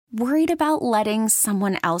Worried about letting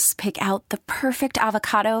someone else pick out the perfect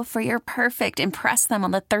avocado for your perfect impress them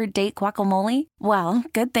on the third date guacamole? Well,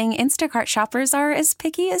 good thing Instacart shoppers are as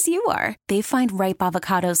picky as you are. They find ripe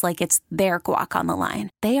avocados like it's their guac on the line.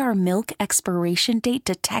 They are milk expiration date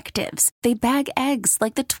detectives. They bag eggs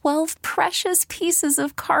like the 12 precious pieces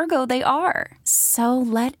of cargo they are. So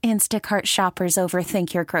let Instacart shoppers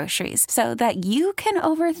overthink your groceries so that you can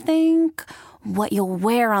overthink what you'll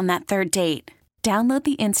wear on that third date. Download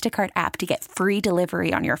the Instacart app to get free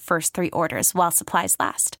delivery on your first 3 orders while supplies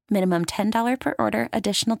last. Minimum $10 per order.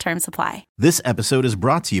 Additional terms apply. This episode is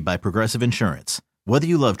brought to you by Progressive Insurance. Whether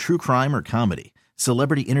you love true crime or comedy,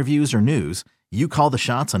 celebrity interviews or news, you call the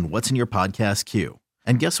shots on what's in your podcast queue.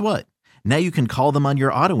 And guess what? Now you can call them on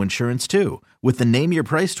your auto insurance too with the Name Your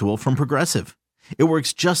Price tool from Progressive. It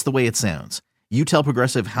works just the way it sounds. You tell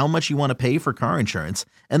Progressive how much you want to pay for car insurance,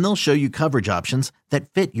 and they'll show you coverage options that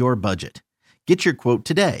fit your budget. Get your quote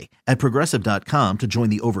today at Progressive.com to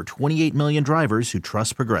join the over 28 million drivers who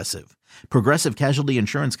trust Progressive. Progressive Casualty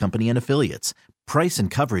Insurance Company and Affiliates. Price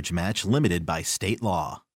and coverage match limited by state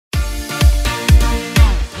law.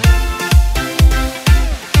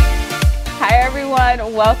 Hi,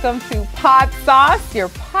 everyone. Welcome to Pod Sauce, your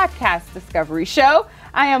podcast discovery show.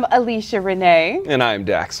 I am Alicia Renee. And I'm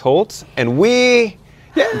Dax Holt. And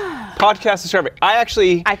podcast discovery.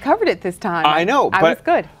 I covered it this time. I know, I but was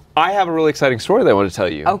good. I have a really exciting story that I want to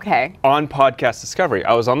tell you. Okay. On Podcast Discovery.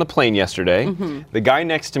 I was on the plane yesterday. Mm-hmm. The guy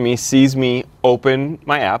next to me sees me open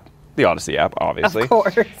my app, the Odyssey app, obviously. Of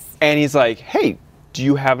course. And he's like, hey, do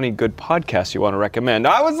you have any good podcasts you want to recommend?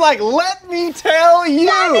 I was like, let me tell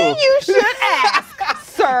you. Maybe you should ask,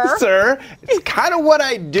 sir. Sir, it's kind of what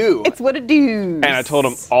I do. It's what it do. And I told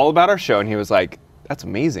him all about our show, and he was like, that's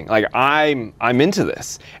amazing. Like, I'm into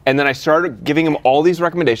this. And then I started giving him all these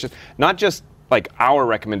recommendations, not just like our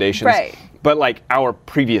recommendations, right, but like our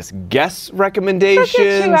previous guests' recommendations. Look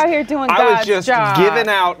at you out here doing I was God's just job. Giving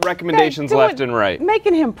out recommendations left and right.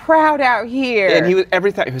 Making him proud out here. And he was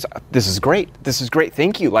this is great. This is great.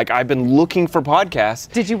 Thank you. Like, I've been looking for podcasts.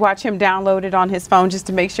 Did you watch him download it on his phone just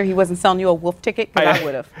to make sure he wasn't selling you a wolf ticket? Because I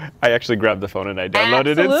would have. I actually grabbed the phone and I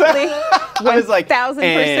downloaded Absolutely. it. I was like,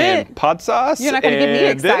 1,000%. Pod Sauce. You're not going to get me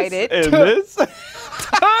excited. And this.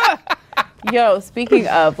 Yo, speaking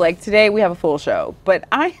of, like, today we have a full show, but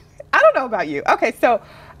I don't know about you. Okay, so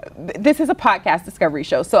this is a podcast discovery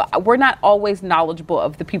show, so we're not always knowledgeable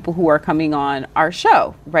of the people who are coming on our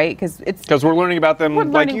show, right? Because we're learning about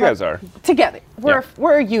them like you guys are. Together. We're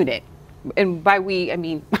a unit. And by we, I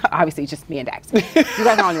mean, obviously just me and Dax. You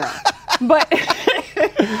guys are on your own.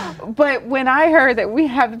 But when I heard that we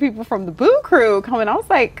have the people from the Boo Crew coming, I was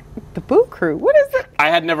like, the Boo Crew, what is it? I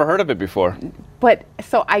had never heard of it before. But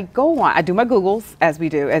so I go on, I do my Googles, as we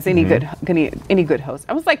do, as any good host.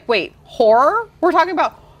 I was like, wait, horror? We're talking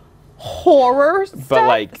about horror stuff? But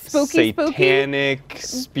like spooky, satanic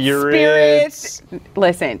spirits.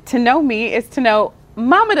 Listen, to know me is to know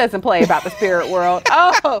Mama doesn't play about the spirit world.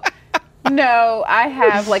 Oh, no, I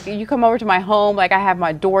have, like, you come over to my home, like, I have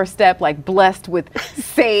my doorstep, like, blessed with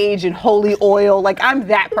sage and holy oil. Like, I'm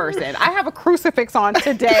that person. I have a crucifix on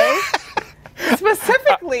today.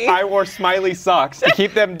 Specifically. I wore smiley socks to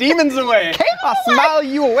keep them demons away. I'll smile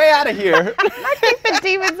you away out of here. I keep the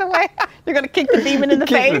demons away. You're going to kick the demon in the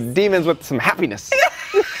face? Keep the demons with some happiness.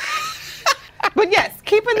 But yes,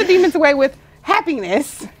 keeping the demons away with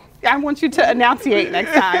happiness. I want you to enunciate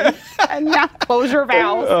next time. And now close your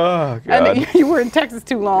vowels. Oh, God. And you were in Texas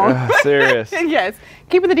too long. Serious. Yes.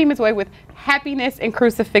 Keeping the demons away with happiness and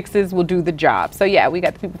crucifixes will do the job. So, yeah, we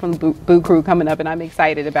got the people from the Boo Crew coming up, and I'm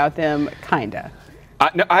excited about them, kinda.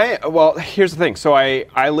 Well, here's the thing. So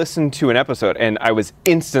I listened to an episode, and I was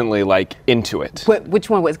instantly, like, into it.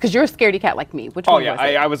 Which one was? Because you're a scaredy cat like me. Which one was it?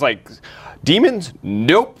 I was like, demons?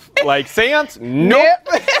 Nope. Like, seance? Nope.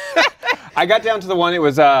 I got down to the one, it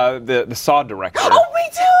was the Saw director. Oh, me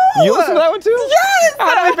too! You listened to that one too? Yes! How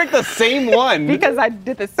did I pick the same one? Because I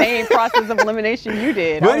did the same process of elimination you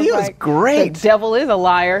did. But he was great. The devil is a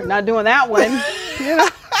liar. Not doing that one. You know,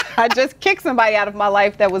 I just kicked somebody out of my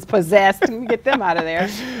life that was possessed and get them out of there.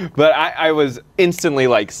 But I was instantly,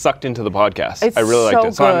 like, sucked into the podcast. It's I really liked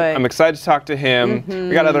it. So good. I'm excited to talk to him. Mm-hmm.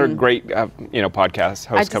 We got other great, podcast hosts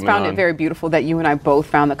coming on. I just found it very beautiful that you and I both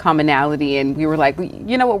found the commonality, and we were like,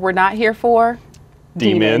 you know what we're not here for?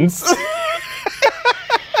 Demons.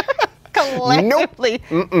 Collectively.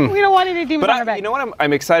 Nope. We don't want any demons on our back. You know what?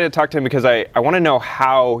 I'm excited to talk to him because I want to know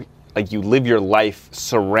how, like, you live your life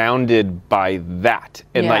surrounded by that.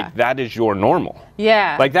 And, like, that is your normal.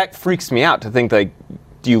 Yeah. Like, that freaks me out to think, like,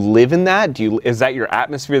 do you live in that? Is that your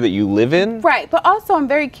atmosphere that you live in? Right. But also, I'm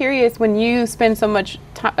very curious when you spend so much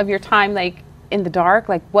of your time, like, in the dark,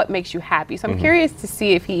 like what makes you happy. So I'm curious to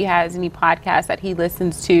see if he has any podcasts that he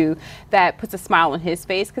listens to that puts a smile on his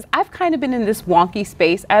face, because I've kind of been in this wonky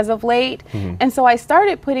space as of late. And so I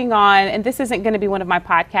started putting on, and this isn't going to be one of my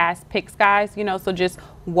podcast picks, guys, you know, so just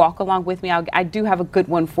walk along with me. I do have a good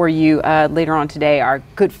one for you later on today, our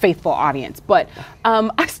good faithful audience. But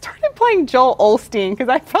I started playing Joel Osteen because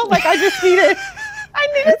I felt like I just needed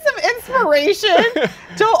some inspiration.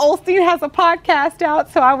 Joel Osteen has a podcast out,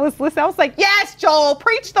 so I was listening. I was like, yes, Joel,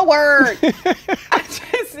 preach the word.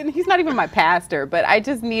 And he's not even my pastor, but I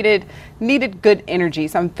just needed good energy.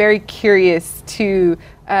 So I'm very curious to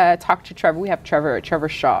talk to Trevor. We have Trevor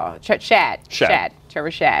Shaw. Shad.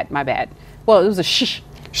 Trevor Shad, my bad. Well, it was a shh.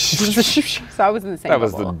 So I was in the same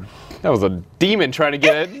bubble. That was a demon trying to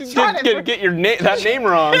get your that name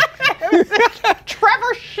wrong.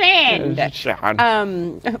 Trevor Shand.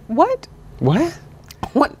 What?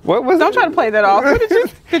 What was that? Don't try to play that off. What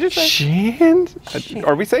did you say? Shand?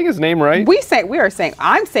 Are we saying his name right?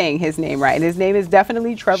 I'm saying his name right. And his name is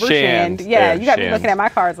definitely Trevor Shand. Yeah, you got me looking at my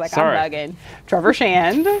cards like I'm bugging. Trevor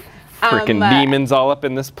Shand. Freaking demons all up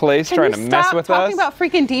in this place trying to mess with us. Talking about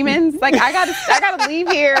freaking demons. Like I gotta leave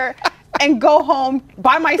here and go home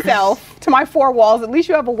by myself to my four walls. At least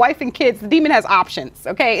you have a wife and kids. The demon has options.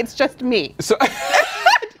 Okay, it's just me. So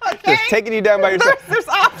just taking you down by yourself. There's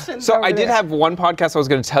options. So I did have one podcast I was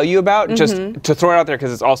going to tell you about, just to throw it out there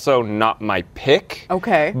because it's also not my pick.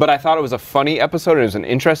 Okay. But I thought it was a funny episode. It was an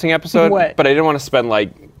interesting episode. What? But I didn't want to spend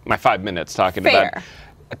like my 5 minutes talking about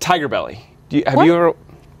Tiger Belly. Have you ever?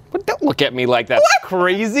 But don't look at me like that's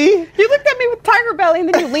crazy. You looked at me with tiger belly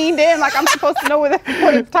and then you leaned in like I'm supposed to know what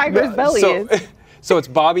a tiger's belly is. So it's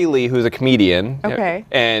Bobby Lee, who's a comedian. Okay.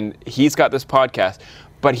 And he's got this podcast,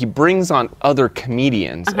 but he brings on other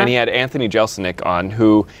comedians. And he had Anthony Jeselnik on,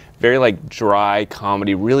 who very like dry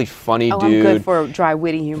comedy, really funny dude. I'm good for dry,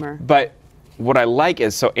 witty humor. But what I like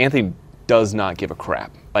is, so Anthony does not give a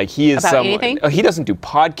crap. Like he is about anything? He doesn't do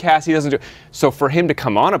podcasts. He doesn't do. So for him to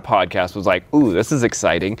come on a podcast was like, ooh, this is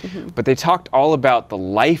exciting. But they talked all about the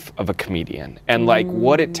life of a comedian and like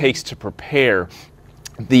what it takes to prepare,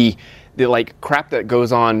 the like crap that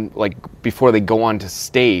goes on like before they go on to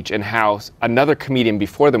stage, and how another comedian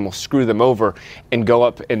before them will screw them over and go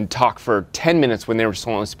up and talk for 10 minutes when they were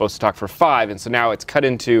only supposed to talk for 5, and so now it's cut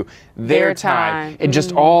into their time. And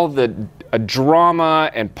just all the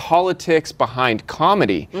drama and politics behind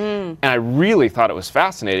comedy. And I really thought it was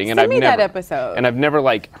fascinating. Send me that episode. And I've never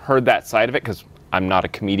like heard that side of it because I'm not a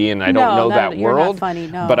comedian. I don't know that you're world. Not funny,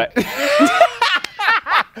 no. But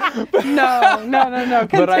No.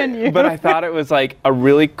 Continue. But I thought it was like a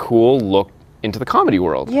really cool look into the comedy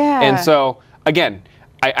world. Yeah. And so, again,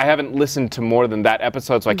 I haven't listened to more than that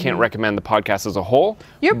episode, so I can't recommend the podcast as a whole.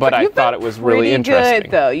 But I thought it was really interesting.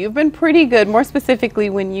 Good, though. You've been pretty good. More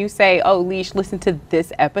specifically, when you say, "Oh, Leash, listen to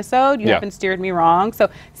this episode," you haven't steered me wrong. So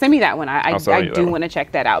send me that one. I do want to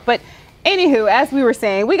check that out. But anywho, as we were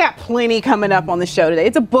saying, we got plenty coming up on the show today.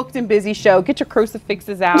 It's a booked and busy show. Get your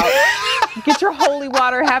crucifixes out. Get your holy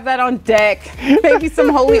water. Have that on deck. Maybe some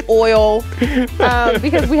holy oil.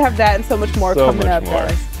 Because we have that and so much more coming up,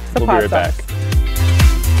 guys. So we'll be right back.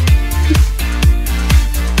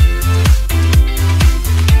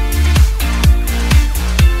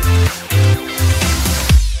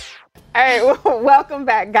 All right, welcome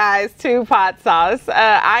back, guys, to Pot Sauce.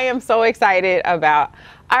 I am so excited about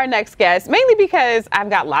our next guest, mainly because I've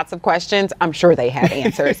got lots of questions. I'm sure they have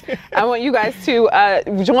answers. I want you guys to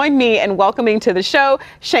join me in welcoming to the show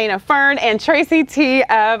Shayna Fern and Tracy T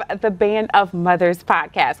of the Band of Mothers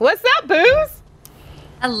podcast. What's up, Booze?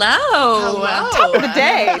 Hello. Top of the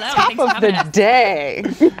day. Hello. Top of the day.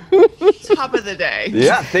 Top of the day.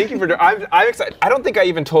 Yeah, thank you for. I'm excited. I don't think I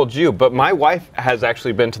even told you, but my wife has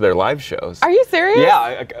actually been to their live shows. Are you serious?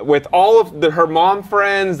 Yeah, with all of her mom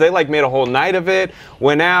friends, they like made a whole night of it.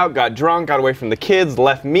 Went out, got drunk, got away from the kids,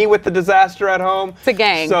 left me with the disaster at home. It's a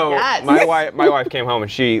gang. So my wife came home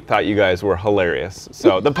and she thought you guys were hilarious.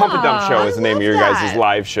 So the Pump and Dump Show is the name of your guys'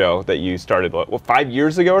 live show that you started 5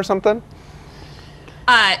 years ago or something?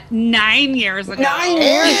 9 years ago. 9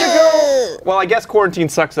 years ago. Well, I guess quarantine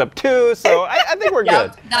sucks up too, so I think we're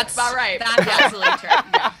good. That's about right. That's absolutely true.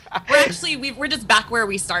 Yeah. We're just back where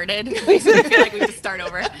we started. We feel like we just start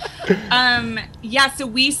over. So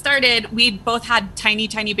we both had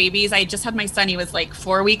tiny babies. I just had my son. He was like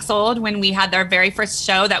 4 weeks old when we had our very first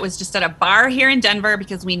show that was just at a bar here in Denver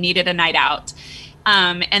because we needed a night out.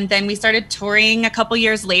 And then we started touring a couple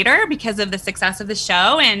years later because of the success of the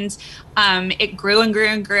show, and it grew and grew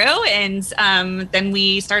and grew. And then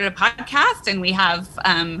we started a podcast, and we have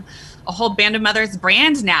a whole Band of Mothers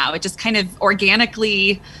brand now. It just kind of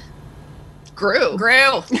organically grew.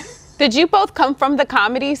 Did you both come from the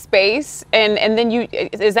comedy space? And then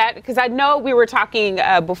is that, because I know we were talking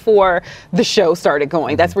before the show started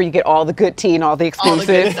going. That's where you get all the good tea and all the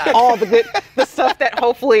exclusives, the stuff that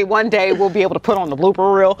hopefully one day we'll be able to put on the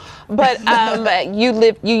blooper reel. But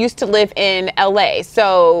you used to live in LA.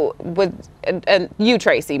 So you,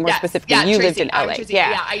 Tracy, more specifically, you lived in LA.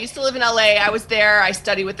 Yeah, I used to live in LA. I was there. I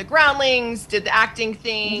studied with the Groundlings, did the acting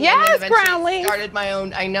thing. Yes, and then eventually Groundlings. Started my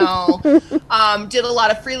own. I know. Did a lot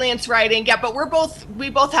of freelance writing. Yeah, but we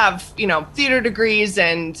both have theater degrees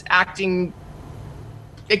and acting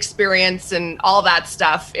experience and all that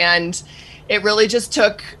stuff. And it really just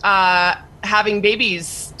took having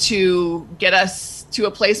babies to get us to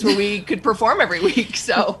a place where we could perform every week.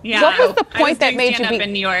 So yeah. What was the point that made you be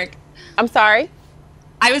in New York? I'm sorry?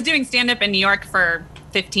 I was doing stand-up in New York for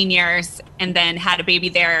 15 years and then had a baby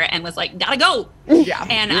there and was like, gotta go. Yeah.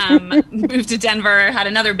 And moved to Denver, had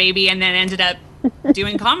another baby, and then ended up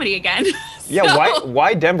doing comedy again. Yeah,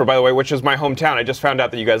 why Denver, by the way, which is my hometown? I just found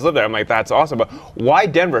out that you guys live there. I'm like, that's awesome. But why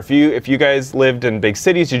Denver? If you guys lived in big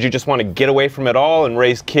cities, did you just want to get away from it all and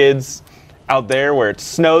raise kids out there where it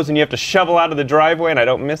snows and you have to shovel out of the driveway and I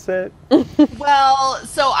don't miss it? Well,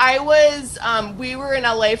 so I was, we were in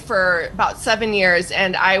LA for about 7 years,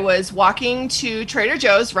 and I was walking to Trader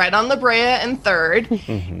Joe's right on La Brea and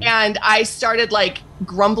 3rd, and I started like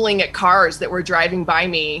grumbling at cars that were driving by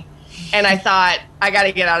me. And I thought, I got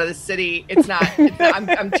to get out of the city.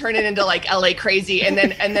 I'm turning into like LA crazy. And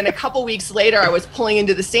then a couple weeks later, I was pulling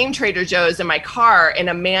into the same Trader Joe's in my car, and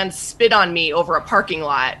a man spit on me over a parking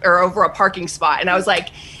lot or over a parking spot. And I was like,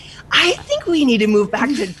 I think we need to move back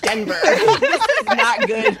to Denver. This is not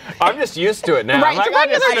good. I'm just used to it now. Right, I'm like,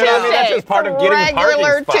 that's just part of getting a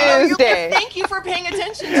parking spot. Tuesday. Thank you for paying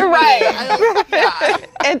attention to me. Right. Yeah.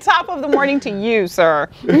 And top of the morning to you, sir.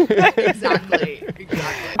 Exactly.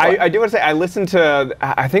 I do want to say, I listened to,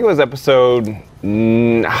 I think it was episode,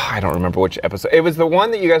 I don't remember which episode. It was the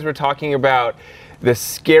one that you guys were talking about, the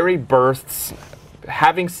scary births,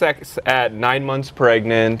 having sex at 9 months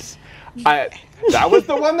pregnant. That was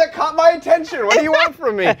the one that caught my attention. What do you want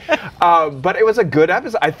from me? But it was a good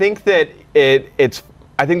episode. I think that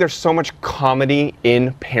I think there's so much comedy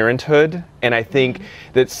in parenthood, and I think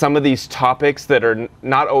that some of these topics that are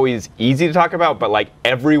not always easy to talk about, but like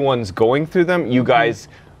everyone's going through them, you guys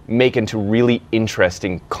make into really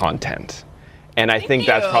interesting content. And I think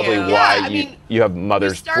that's probably why you have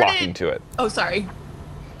mothers flocking to it. Oh, sorry.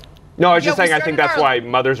 No, I was just saying, I think that's why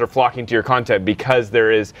mothers are flocking to your content, because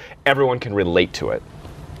everyone can relate to it.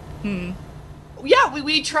 Yeah,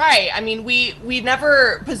 we try. I mean, we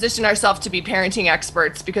never position ourselves to be parenting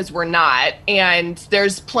experts, because we're not. And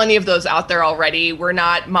there's plenty of those out there already. We're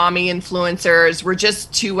not mommy influencers. We're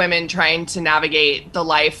just two women trying to navigate the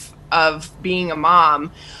life of being a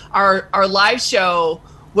mom. Our live show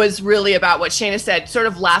was really about what Shayna said, sort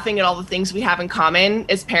of laughing at all the things we have in common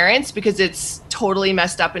as parents, because it's totally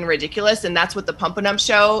messed up and ridiculous, and that's what the Pump and Up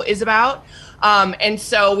show is about. And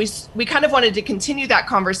so we kind of wanted to continue that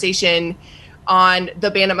conversation on the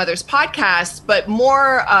Bandit Mothers podcast, but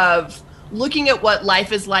more of looking at what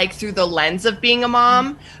life is like through the lens of being a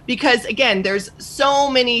mom, because again, there's so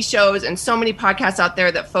many shows and so many podcasts out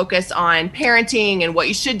there that focus on parenting and what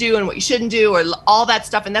you should do and what you shouldn't do, or all that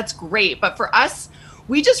stuff, and that's great. But for us,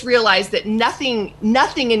 we just realized that nothing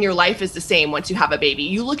in your life is the same once you have a baby.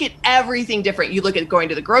 You look at everything different. You look at going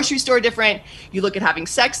to the grocery store different. You look at having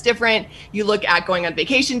sex different. You look at going on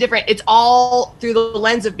vacation different. It's all through the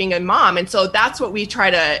lens of being a mom. And so that's what we try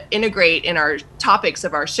to integrate in our topics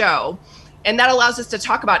of our show. And that allows us to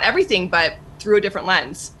talk about everything, but through a different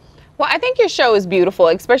lens. Well, I think your show is beautiful,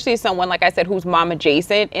 especially someone, like I said, who's mom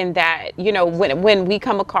adjacent, in that, when we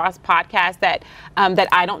come across podcasts that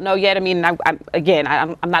I don't know yet. I mean, I'm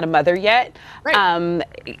not a mother yet. Right.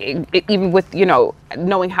 Even with,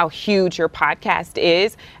 knowing how huge your podcast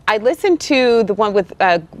is. I listened to the one with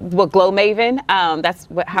Glow Maven. That's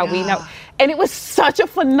how we know. And it was such a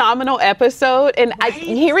phenomenal episode. And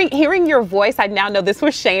hearing your voice, I now know this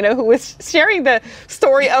was Shayna, who was sharing the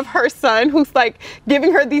story of her son, who's like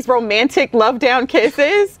giving her these romantic love down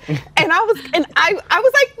kisses. And I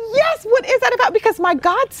was like, yes, what is that about? Because my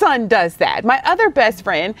godson does that. My other best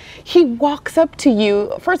friend, he walks up to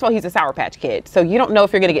you. First of all, he's a Sour Patch Kid, so you don't know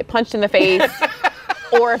if you're going to get punched in the face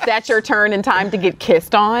or if that's your turn in time to get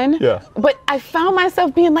kissed on. Yeah. But I found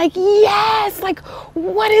myself being like, yes, like,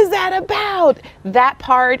 what is that about? That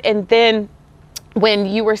part. And then when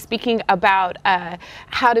you were speaking about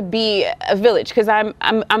how to be a village, because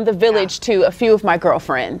I'm the village to a few of my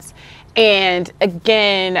girlfriends. And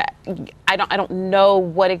again, I don't know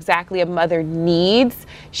what exactly a mother needs.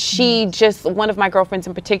 One of my girlfriends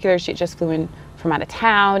in particular, she just flew in from out of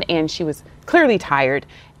town, and she was clearly tired.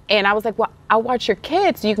 And I was like, well, I'll watch your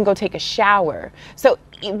kids so you can go take a shower. So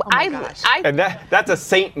and that's a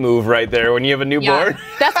saint move right there when you have a newborn. Yeah,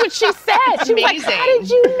 that's what she said. She was like, how did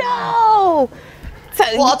you know? So,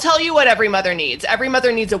 well, I'll tell you what every mother needs. Every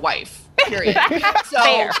mother needs a wife, period. So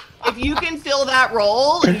Fair. If you can fill that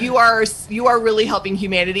role, you are really helping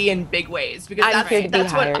humanity in big ways, because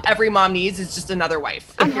that's what every mom needs, is just another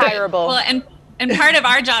wife. I'm hireable. Well, and part of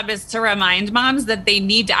our job is to remind moms that they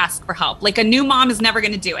need to ask for help. Like, a new mom is never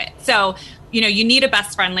going to do it. So, you need a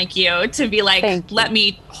best friend like you to be like, let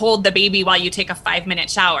me hold the baby while you take a 5-minute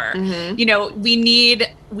shower. Mm-hmm.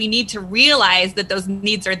 We need to realize that those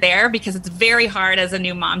needs are there, because it's very hard as a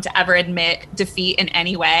new mom to ever admit defeat in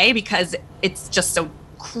any way, because it's just so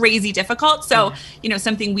crazy difficult. So,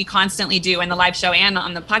 something we constantly do in the live show and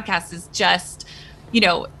on the podcast is just,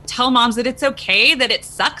 tell moms that it's okay that it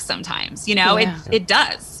sucks sometimes. It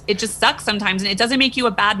does. It just sucks sometimes. And it doesn't make you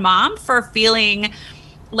a bad mom for feeling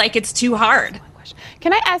like it's too hard.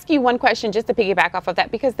 Can I ask you one question just to piggyback off of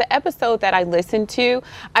that? Because the episode that I listened to,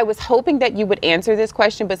 I was hoping that you would answer this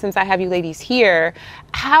question, but since I have you ladies here,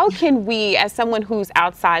 how can we, as someone who's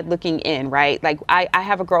outside looking in, right? Like, I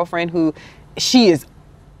have a girlfriend who, she is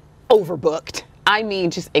overbooked. I mean,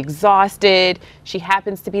 just exhausted. She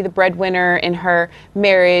happens to be the breadwinner in her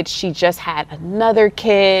marriage. She just had another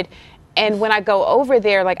kid. And when I go over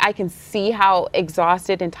there, like, I can see how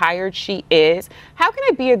exhausted and tired she is. How can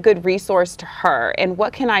I be a good resource to her? And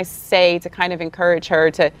what can I say to kind of encourage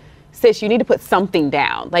her to, sis, you need to put something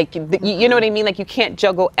down. Like, you know what I mean? Like, you can't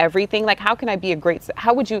juggle everything. Like, how can I be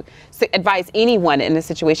how would you advise anyone in a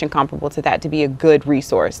situation comparable to that to be a good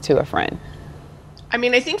resource to a friend? I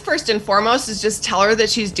mean, I think first and foremost is just tell her that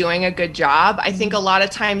she's doing a good job. I think a lot of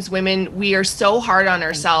times women, we are so hard on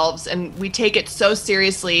ourselves and we take it so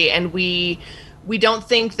seriously, and we don't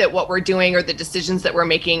think that what we're doing or the decisions that we're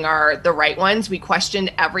making are the right ones. We question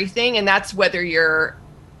everything, and that's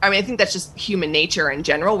I think that's just human nature in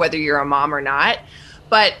general, whether you're a mom or not.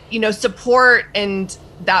 But, support and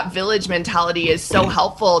that village mentality is so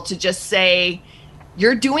helpful, to just say,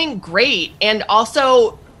 you're doing great. And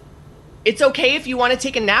also, it's okay if you want to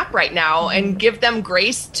take a nap right now, and give them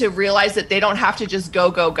grace to realize that they don't have to just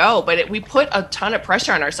go. But we put a ton of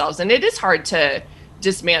pressure on ourselves, and it is hard to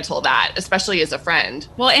dismantle that, especially as a friend.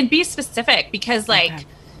 Well, and be specific, because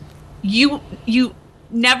you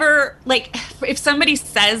never, like, if somebody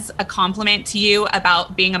says a compliment to you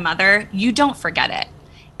about being a mother, you don't forget it.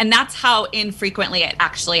 And that's how infrequently it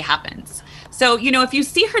actually happens. So, if you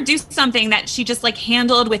see her do something that she just like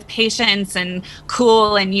handled with patience and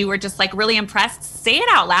cool, and you were just like really impressed, say it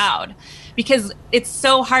out loud, because it's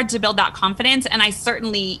so hard to build that confidence. And I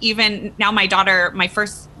certainly, even now, my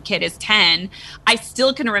first kid is 10, I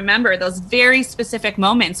still can remember those very specific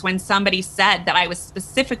moments when somebody said that I was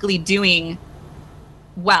specifically doing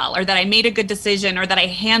well, or that I made a good decision, or that I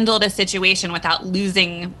handled a situation without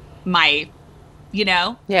losing my,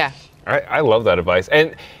 Yeah. I love that advice.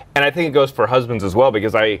 And I think it goes for husbands as well,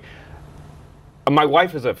 because my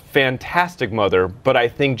wife is a fantastic mother, but I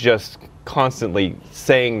think just constantly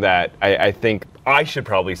saying that, I think I should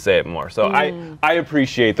probably say it more. So I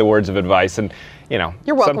appreciate the words of advice, and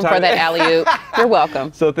you're welcome for that, alley-oop. You're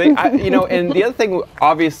welcome. So and the other thing,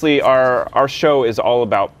 obviously, our show is all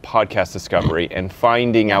about podcast discovery and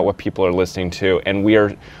finding out what people are listening to, and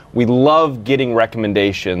we love getting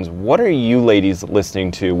recommendations. What are you ladies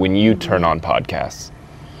listening to when you turn on podcasts?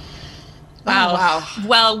 Wow.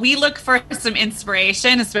 Well, we look for some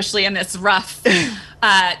inspiration, especially in this rough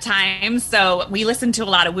time. So we listen to a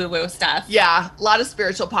lot of woo-woo stuff. Yeah, a lot of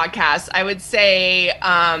spiritual podcasts. I would say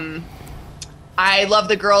I love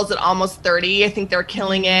the girls at Almost 30. I think they're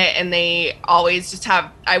killing it, and they always just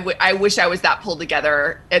have, I wish I was that pulled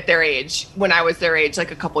together at their age, when I was their age, like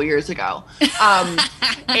a couple years ago.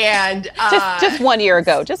 And just 1 year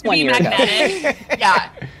ago. Just 1 year ago. Yeah.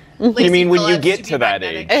 Lacey You mean when Phillips, you get to that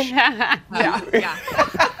age?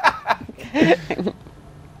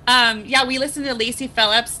 Yeah, we listen to Lacey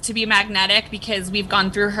Phillips to be magnetic, because we've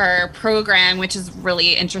gone through her program, which is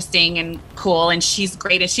really interesting and cool, and she's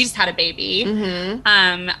great, and she just had a baby.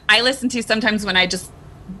 Mm-hmm. I listen to sometimes when I just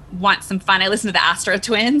want some fun. I listen to the Astro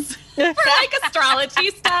Twins for like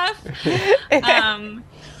astrology stuff.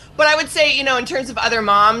 But I would say, in terms of other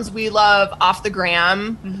moms, we love Off the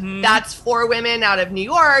Gram. Mm-hmm. That's 4 women out of New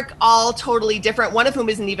York, all totally different. One of whom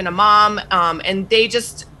isn't even a mom, and they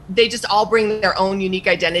just all bring their own unique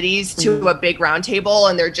identities to a big round table,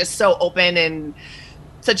 and they're just so open and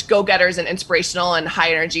such go-getters and inspirational and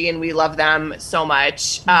high energy, and we love them so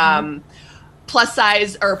much. Plus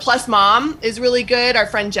Size or Plus Mom is really good. Our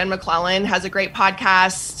friend Jen McClellan has a great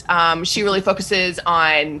podcast. She really focuses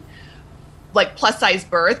on like plus size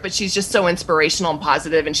birth, but she's just so inspirational and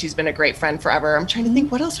positive, and she's been a great friend forever. I'm trying to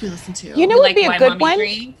think what else we listen to. You know what would be a good one?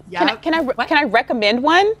 Yeah. Can I recommend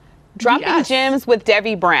one? Dropping Gems with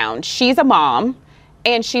Debbie Brown. She's a mom,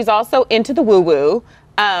 and she's also into the woo-woo.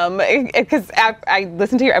 Because I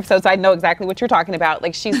listened to your episode, so I know exactly what you're talking about.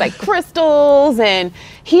 Like, she's like crystals and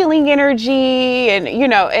healing energy, and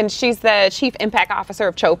and she's the chief impact officer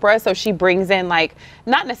of Chopra. So she brings in like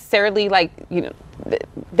not necessarily like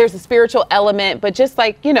there's a spiritual element, but just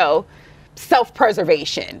like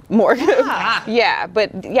self-preservation more. Yeah,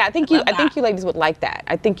 but yeah, I think you ladies would like that.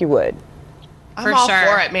 I think you would. I'm all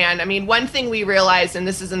for it, man. I mean, one thing we realized, and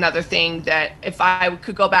this is another thing that if I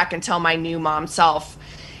could go back and tell my new mom self,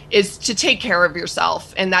 is to take care of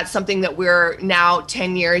yourself. And that's something that we're now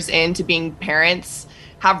 10 years into being parents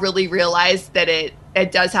have really realized that it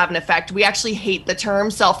does have an effect. We actually hate the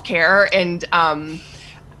term self-care and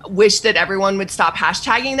wish that everyone would stop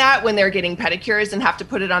hashtagging that when they're getting pedicures and have to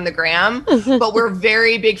put it on the gram. But we're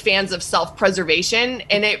very big fans of self-preservation,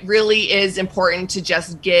 and it really is important to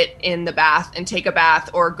just get in the bath and take a bath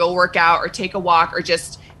or go work out or take a walk or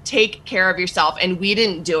just take care of yourself. And we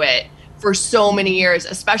didn't do it for so many years,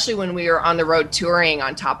 especially when we were on the road touring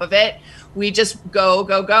on top of it. We just go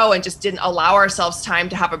and just didn't allow ourselves time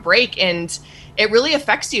to have a break. And it really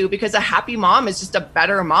affects you because a happy mom is just a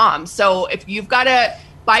better mom. So if you've got to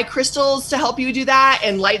buy crystals to help you do that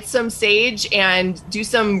and light some sage and do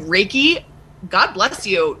some Reiki, God bless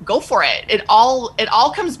you. Go for it. It all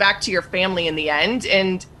comes back to your family in the end,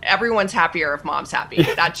 and everyone's happier if mom's happy.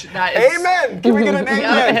 That is Amen. Can we get an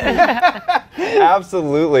amen?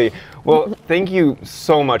 Absolutely. Well, thank you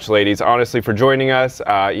so much, ladies, honestly, for joining us.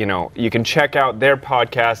 You can check out their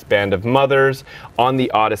podcast, Band of Mothers, on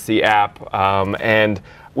the Odyssey app, and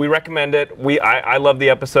we recommend it. I love the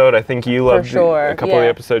episode. I think you loved a couple of the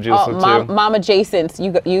episodes you listened to. Mom adjacent,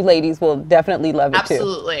 you ladies will definitely love it too.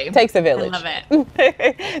 Absolutely. It takes a village. I love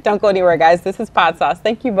it. Don't go anywhere, guys. This is Pod Sauce.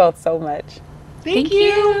 Thank you both so much. Thank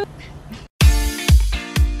you.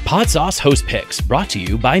 Pod Sauce Host Picks, brought to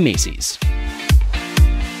you by Macy's.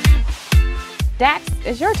 Dax,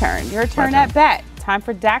 it's your turn. Your turn at bat. Time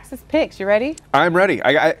for Dax's picks. You ready? I'm ready.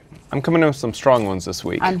 I'm coming in with some strong ones this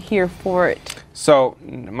week. I'm here for it. So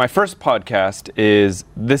my first podcast is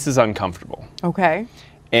This Is Uncomfortable. Okay.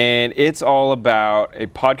 And it's all about a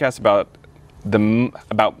podcast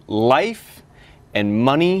about life and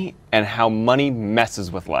money and how money messes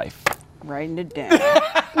with life. Writing it down.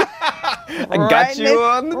 I got you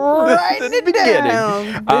on the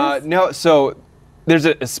beginning. No, so there's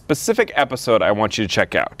a specific episode I want you to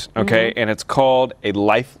check out, okay? And it's called A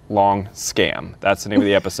Lifelong Scam. That's the name of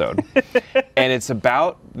the episode. And it's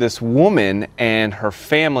about this woman and her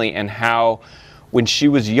family and how when she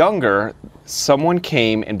was younger, someone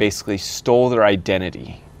came and basically stole their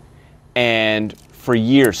identity and for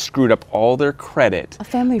years screwed up all their credit. A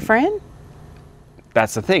family friend?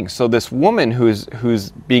 That's the thing. So this woman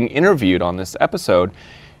who's being interviewed on this episode,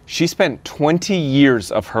 she spent 20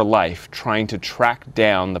 years of her life trying to track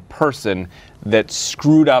down the person that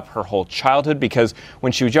screwed up her whole childhood, because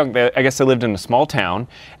when she was young, I guess they lived in a small town,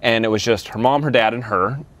 and it was just her mom, her dad, and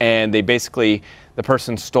her, and the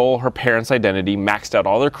person stole her parents' identity, maxed out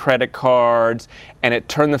all their credit cards, and it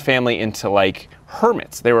turned the family into like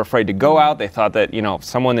hermits. They were afraid to go out. They thought that,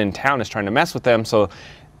 someone in town is trying to mess with them, so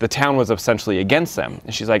the town was essentially against them.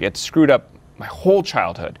 And she's like, it screwed up my whole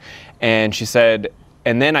childhood. And she said,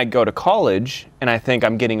 and then I go to college and I think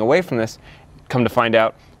I'm getting away from this. Come to find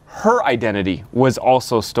out, her identity was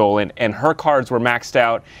also stolen and her cards were maxed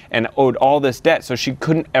out and owed all this debt. So she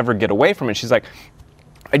couldn't ever get away from it. She's like,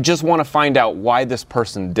 I just want to find out why this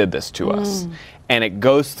person did this to us. And it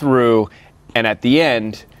goes through, and at the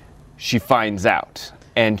end, she finds out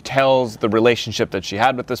and tells the relationship that she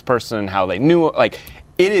had with this person and how they knew. Like,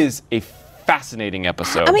 it is a fascinating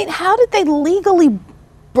episode. I mean, how did they legally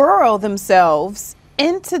burrow themselves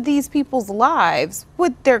into these people's lives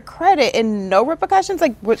with their credit and no repercussions?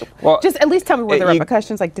 Like, just at least tell me, were there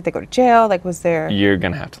repercussions? Like, did they go to jail? Like, was there? You're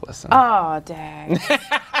gonna have to listen. Oh, dang.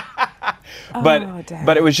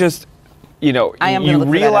 But it was just, you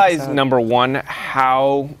realize, number one,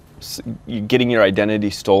 how getting your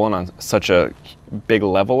identity stolen on such a big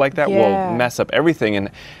level like that will mess up everything.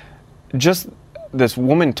 And just this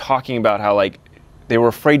woman talking about how, like, they were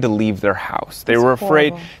afraid to leave their house. They were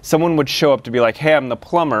afraid someone would show up to be like, hey, I'm the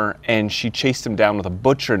plumber, and she chased him down with a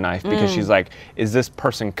butcher knife because she's like, is this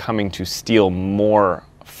person coming to steal more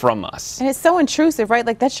from us? And it's so intrusive, right?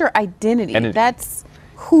 Like, that's your identity. That's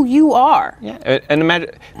who you are. Yeah, and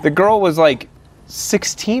imagine, the girl was like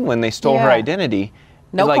 16 when they stole her Yeah. identity.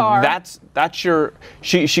 No like car. That's your.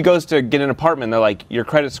 She goes to get an apartment. They're like, your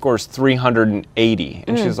credit score is 380,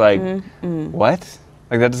 and she's like, what?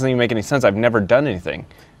 Like that doesn't even make any sense. I've never done anything.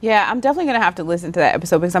 Yeah, I'm definitely gonna have to listen to that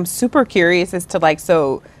episode because I'm super curious as to like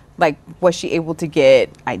was she able to get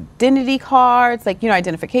identity cards, like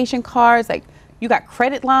identification cards, like you got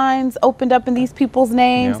credit lines opened up in these people's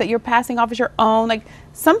names Yeah. that you're passing off as your own, like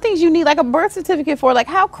some things you need like a birth certificate for. Like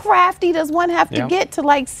how crafty does one have to Yeah. get to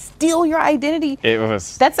like steal your identity? It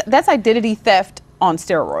was. That's identity theft on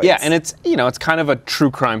steroids. Yeah, and it's it's kind of a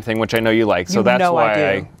true crime thing, which I know you like. So You that's know I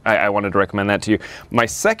why do. I wanted to recommend that to you. My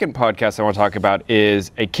second podcast I want to talk about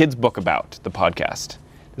is A Kid's Book About, the podcast.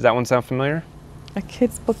 Does that one sound familiar? A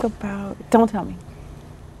kid's book about. Don't tell me.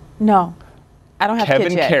 No, I don't have Kevin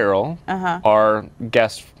kids yet. Carroll, our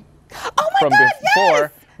guest Oh my from God, before,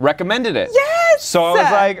 yes! recommended it. Yes! So I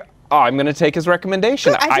was like, oh, I'm going to take his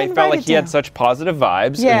recommendation. Good, I I didn't felt write like it he had down. such positive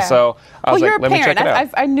vibes. Yeah. And so I was you're like, a let me check parent.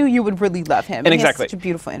 it out. I knew you would really love him. And He has exactly. such a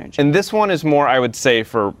beautiful energy. And this one is more, I would say,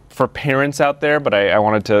 for parents out there, but I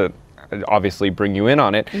wanted to obviously bring you in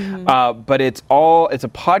on it. But it's a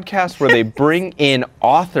podcast where they bring in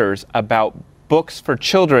authors about books for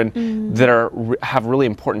children that have really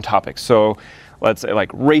important topics. So let's say like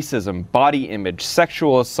racism, body image,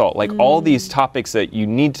 sexual assault, like all these topics that you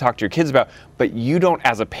need to talk to your kids about, but you don't,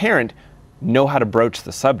 as a parent, know how to broach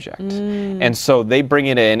the subject. And so they bring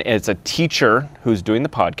it in. It's a teacher who's doing the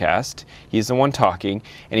podcast. He's the one talking,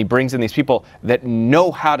 and he brings in these people that know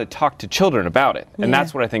how to talk to children about it. And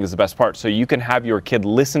that's what I think is the best part. So you can have your kid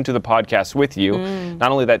listen to the podcast with you.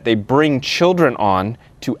 Not only that, they bring children on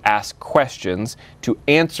to ask questions, to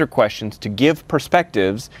answer questions, to give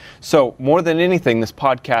perspectives. So more than anything, this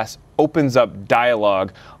podcast opens up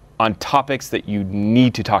dialogue on topics that you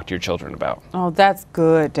need to talk to your children about. Oh, that's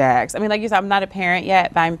good, Dax. I mean, like you said, I'm not a parent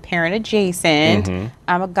yet, but I'm parent adjacent.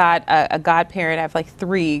 I'm a godparent. I have like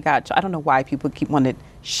 3 I don't know why people keep wanting to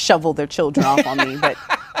shovel their children off on me, but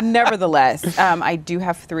nevertheless, I do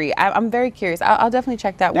have 3. I'm very curious. I'll definitely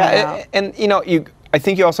check that one out. And I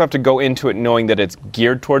think you also have to go into it knowing that it's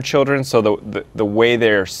geared toward children. So the way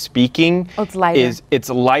they're speaking it's lighter. it's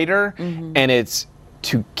lighter, and it's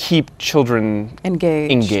to keep children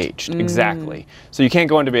engaged. Exactly. So you can't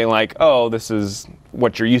go into being like, oh, this is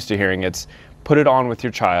what you're used to hearing. It's put it on with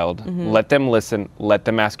your child, let them listen, let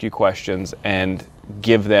them ask you questions, and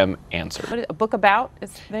give them answers. What is a book about?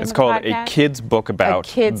 Is the name It's of the called podcast? A Kid's Book About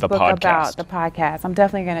the Podcast. About the podcast. I'm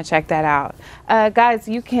definitely going to check that out. Guys,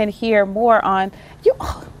 you can hear more on you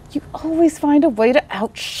always find a way to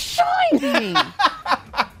outshine me.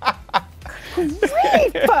 Grief.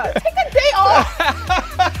 Take a day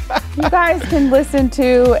off. You guys can listen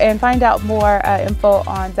to and find out more info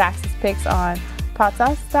on Dax's picks on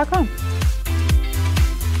podsauce.com.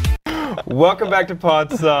 Welcome back to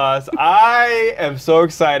Pod Sauce. I am so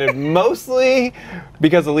excited, mostly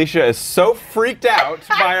because Alicia is so freaked out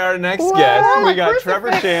by our next guest. We got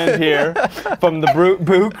Trevor Shand here from the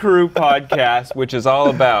Boo Crew podcast, which is all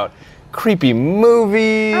about creepy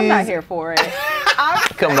movies. I'm not here for it.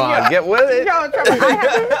 Come on, get with it. Yo,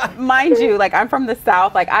 Trevor, mind you, like I'm from the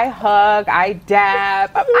South. Like I hug, I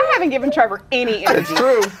dab. I haven't given Trevor any energy. It's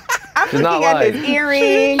true. I'm She's not looking at lying. his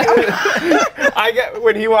earring.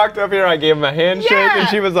 When he walked up here, I gave him a handshake, and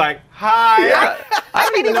she was like, "Hi." Yeah. I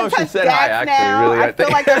don't even know if she said hi, actually, really. I feel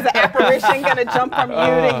like there's an apparition gonna jump from you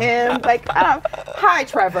to him. Like, hi,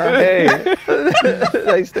 Trevor. Hey,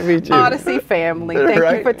 nice to meet you. Odyssey family. Thank you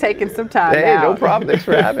Right? for taking some time Hey, out. no problem. Thanks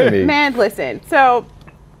for having me. Man, listen. So,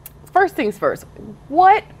 first things first.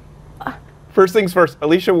 What? First things first,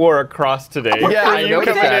 Alicia wore a cross today. Yeah, for I you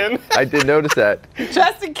noticed coming that. in. I did notice that.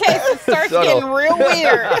 Just in case it starts Subtle. getting real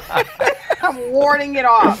weird. I'm warding it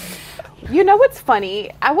off. You know what's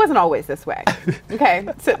funny? I wasn't always this way. Okay,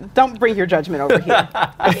 so don't bring your judgment over here.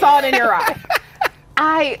 I saw it in your eye.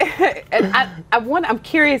 I'm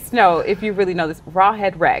curious to know if you really know this.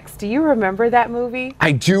 Rawhead Rex. Do you remember that movie?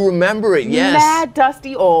 I do remember it, yes. Mad,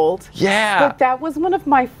 dusty, old. Yeah. But that was one of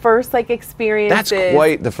my first experiences. That's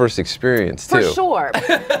quite the first experience, too. For sure.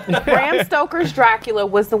 Bram Stoker's Dracula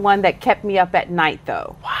was the one that kept me up at night,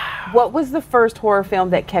 though. Wow. What was the first horror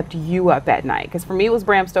film that kept you up at night? Because for me, it was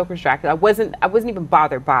Bram Stoker's Dracula. I wasn't even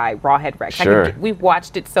bothered by Rawhead Rex. Sure. We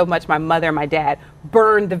watched it so much, my mother and my dad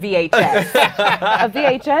burned the VHS. A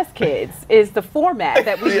VHS, kids, is the format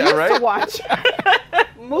that we used to watch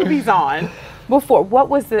movies on before. What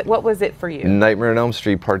was it for you? Nightmare on Elm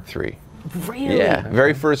Street Part 3. Really? Yeah,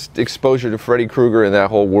 very first exposure to Freddy Krueger in that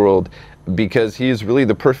whole world, because he is really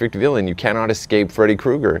the perfect villain. You cannot escape Freddy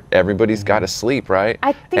Krueger. Everybody's got to sleep, right?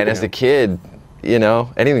 I think and as a kid,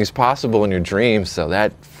 anything's possible in your dreams. So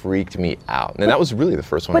that freaked me out. And that was really the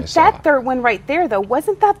first one I saw. But that third one right there, though,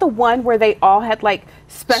 wasn't that the one where they all had like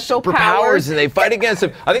special powers and they fight against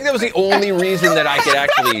him? I think that was the only reason that I could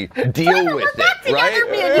actually deal with it.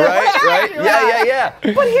 Right? Yeah.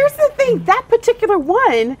 But here's the thing, that particular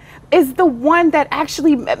one is the one that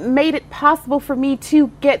actually made it possible for me to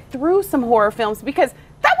get through some horror films, because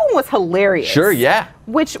that one was hilarious. Sure, yeah.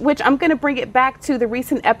 Which I'm going to bring it back to the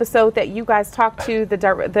recent episode that you guys talked to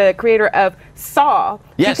the creator of Saw.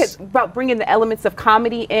 Yes. About bringing the elements of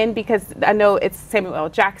comedy in, because I know it's Samuel L.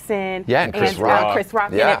 Jackson. Yeah, and Chris Rock. Chris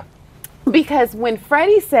Rock Yeah. in it. Because when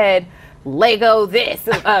Freddie said, Lego this,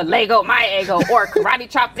 Lego my ego, or karate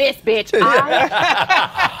chop this, bitch, I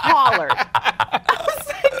hollered. I was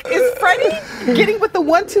like, is Freddie getting with the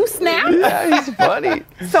 1-2 snap? Yeah, he's funny.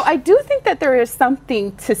 So I do think that there is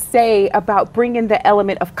something to say about bringing the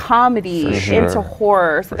element of comedy into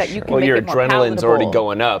horror, so that you can make your it more adrenaline's palatable. already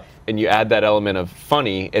going up, and you add that element of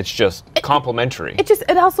funny, it's just complimentary.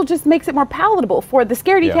 It also just makes it more palatable for the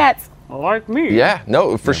scaredy cats like me. Yeah,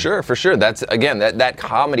 no, for sure. That's, again, that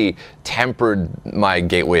comedy tempered my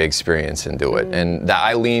gateway experience into it. And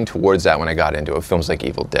I leaned towards that when I got into it. Films like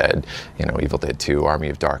Evil Dead, Evil Dead 2, Army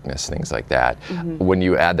of Darkness, things like that. When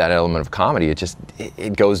you add that element of comedy,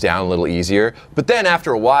 it goes down a little easier. But then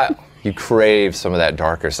after a while, you crave some of that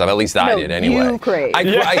darker stuff. At least I did anyway. You crave.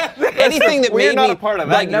 Anything that We're made not me, a part of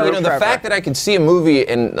that. the fact that I could see a movie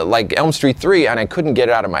in like Elm Street 3 and I couldn't get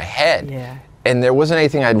it out of my head. Yeah. And there wasn't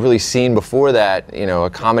anything I'd really seen before that, a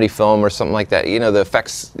comedy film or something like that. The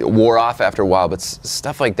effects wore off after a while, but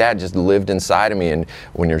stuff like that just lived inside of me. And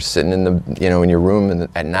when you're sitting in in your room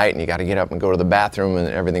at night and you got to get up and go to the bathroom and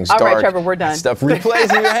everything's dark. All right, Trevor, we're done. Stuff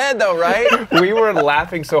replays in your head, though, right? We were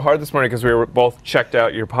laughing so hard this morning because we were both checked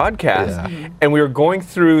out your podcast, and we were going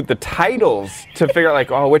through the titles to figure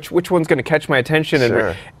out like, which one's going to catch my attention,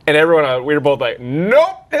 Sure. and everyone, we were both like,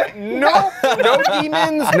 nope, no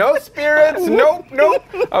demons, no spirits, nope.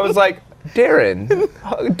 I was like, Darren,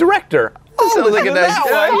 director. Sounds like a nice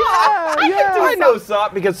guy. I know Saw,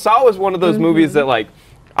 because Saw was one of those movies that like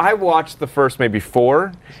I watched the first maybe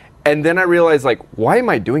 4. And then I realized, like, why am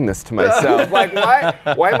I doing this to myself? Like,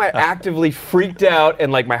 why am I actively freaked out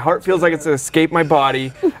and, like, my heart feels like it's going to escape my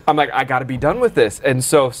body? I'm like, I got to be done with this. And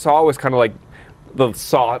so Saw was kind of like, the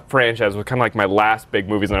Saw franchise was kind of like my last big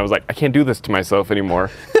movies. And I was like, I can't do this to myself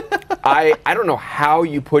anymore. I don't know how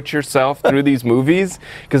you put yourself through these movies,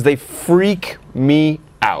 because they freak me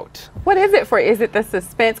out. What is it for? Is it the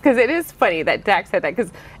suspense? Because it is funny that Dak said that,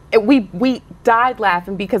 because we died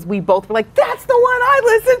laughing because we both were like, that's the one I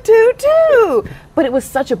listened to too. But it was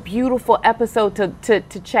such a beautiful episode to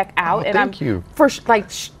check out. And thank you.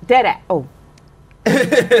 Dead at. Oh.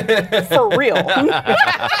 For real.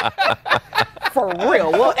 For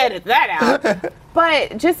real. We'll edit that out.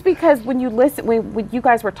 But just because when you listen, when you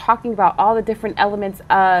guys were talking about all the different elements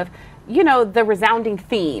of, the resounding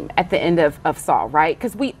theme at the end of Saw, right?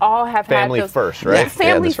 Because we all have family had those, first, right? Yeah,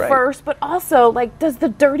 family that's right. first, but also, like, does the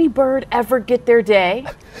dirty bird ever get their day?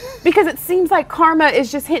 Because it seems like karma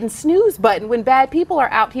is just hitting snooze button when bad people are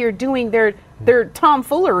out here doing their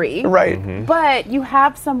tomfoolery. Right. But you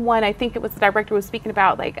have someone, I think it was the director was speaking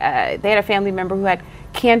about, like, they had a family member who had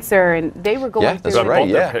cancer, and they were going through. That's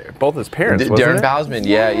right. Both his parents. wasn't Darren it? Bousman,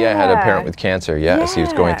 had a parent with cancer. As he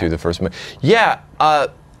was going through the first movie.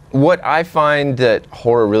 What I find that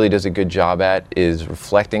horror really does a good job at is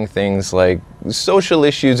reflecting things like social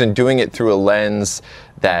issues and doing it through a lens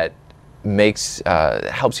that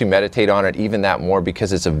helps you meditate on it even that more,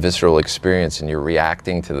 because it's a visceral experience and you're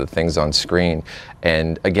reacting to the things on screen.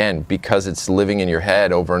 And again, because it's living in your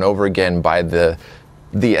head over and over again by the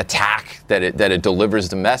attack that it delivers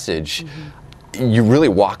the message. You really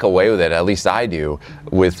walk away with it, at least I do,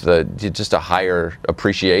 with just a higher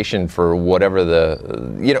appreciation for whatever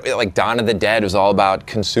like Dawn of the Dead was all about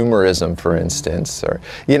consumerism, for instance, or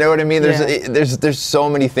you know what I mean. There's so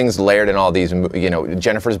many things layered in all these.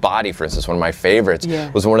 Jennifer's Body, for instance, one of my favorites,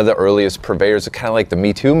 was one of the earliest purveyors of kind of like the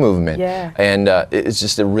Me Too movement, and it's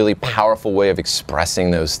just a really powerful way of expressing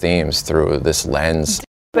those themes through this lens.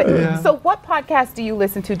 But so what podcast do you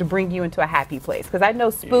listen to bring you into a happy place? Because I know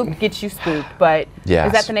Spooked gets you spooked, but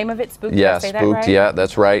is that the name of it? Spooked? Yeah, Did I say Spooked. That right? Yeah,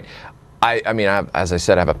 that's right. I mean, as I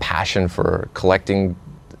said, I have a passion for collecting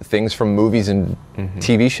things from movies and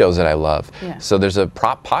TV shows that I love. Yeah. So there's a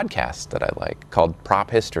prop podcast that I like called Prop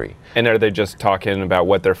History. And are they just talking about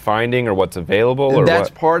what they're finding or what's available? Or That's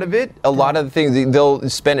what? part of it. A lot of the things, they'll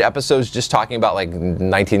spend episodes just talking about like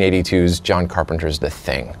 1982's John Carpenter's The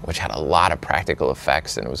Thing, which had a lot of practical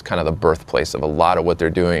effects, and it was kind of the birthplace of a lot of what they're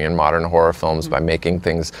doing in modern horror films by making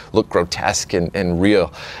things look grotesque and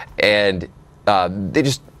real. And they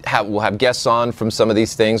just we'll have guests on from some of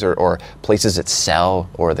these things, or places that sell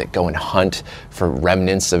or that go and hunt for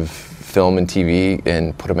remnants of film and TV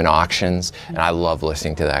and put them in auctions. And I love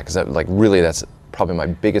listening to that because that's probably my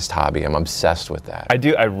biggest hobby. I'm obsessed with that.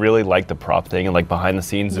 I really like the prop thing and like behind the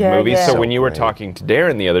scenes of movies. So when you were talking to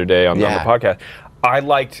Darren the other day on the podcast, I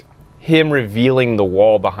liked him revealing the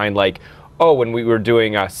wall behind when we were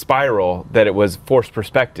doing a Spiral, that it was forced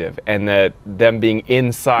perspective, and that them being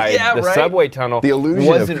inside the subway tunnel, the illusion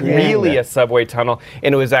wasn't really a subway tunnel,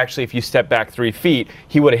 and it was actually, if you step back 3 feet,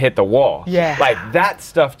 he would have hit the wall. Yeah. Like that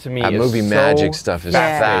stuff to me that is movie magic stuff is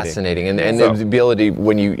fascinating. And the ability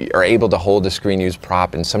when you are able to hold a screen use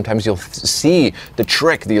prop, and sometimes you'll see the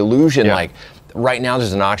trick, the illusion, right now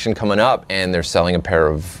there's an auction coming up and they're selling a pair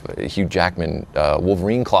of Hugh Jackman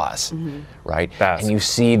Wolverine claws, right? And you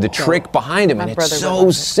see the trick behind him, and it's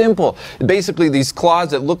so simple. Basically, these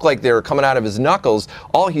claws that look like they're coming out of his knuckles,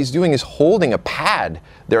 all he's doing is holding a pad.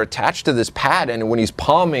 They're attached to this pad, and when he's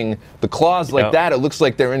palming the claws like that, it looks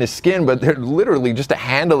like they're in his skin, but they're literally just a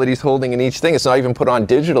handle that he's holding in each thing. It's not even put on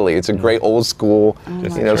digitally. It's a great old school,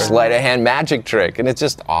 sleight of hand magic trick, and it's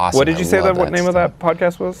just awesome. What did you say what name of that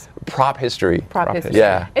podcast was? Prop History. Prop History.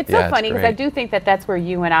 Yeah. It's so funny because I do think that that's where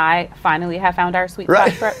you and I finally have found our sweet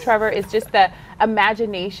spot, Trevor, is just the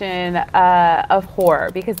imagination of horror,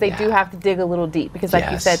 because they do have to dig a little deep, because like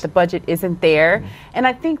you said, the budget isn't there. And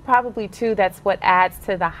I think probably too that's what adds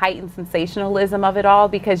to the heightened sensationalism of it all,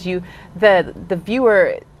 because the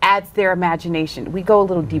viewer adds their imagination. We go a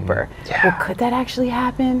little deeper. Well, could that actually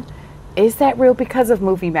happen? Is that real? Because of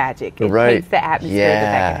movie magic, it paints the atmosphere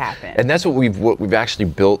that could happen. And that's what we've actually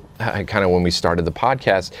built kind of when we started the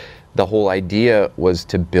podcast. The whole idea was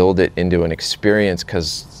to build it into an experience,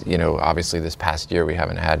 because obviously this past year we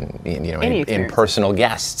haven't had any impersonal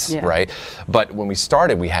guests, right? But when we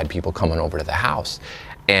started, we had people coming over to the house,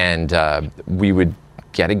 and we would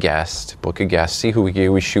get a guest, book a guest, see who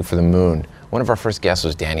we shoot for the moon. One of our first guests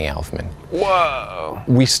was Danny Elfman. Whoa!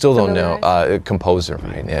 We still don't know. A composer,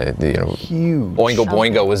 right? Huge. Oingo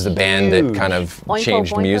Boingo was the band that kind of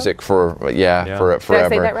changed music for forever. Did I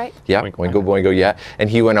say that right? Yeah, Oingo Boingo, yeah. And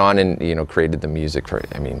he went on and created the music for,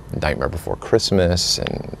 Nightmare Before Christmas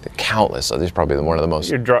and countless. So there's probably one of the most.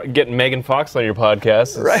 You're getting Megan Fox on your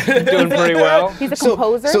podcast. Right. Doing pretty well. He's a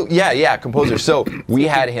composer? So composer. So we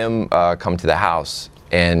had him come to the house,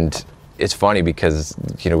 and it's funny because,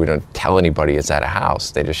 we don't tell anybody it's at a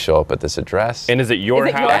house. They just show up at this address. And is it your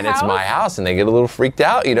house? And it's my house, and they get a little freaked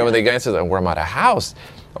out, when the guy says, "We're at a house."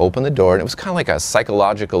 Open the door, and it was kind of like a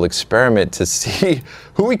psychological experiment to see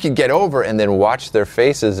who we could get over, and then watch their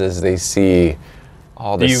faces as they see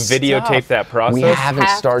all this Do you videotape that process? We haven't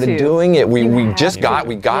started doing it. We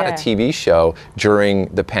got a TV show during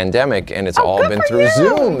the pandemic, and it's all been through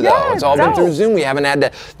Zoom, though. Yes, it's all been through Zoom. We haven't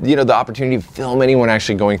had the opportunity to film anyone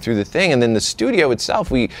actually going through the thing. And then the studio itself,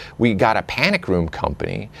 we got a Panic Room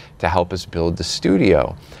company to help us build the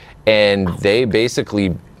studio, and they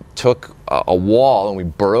basically took a wall, and we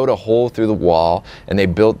burrowed a hole through the wall, and they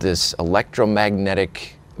built this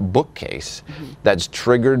electromagnetic bookcase that's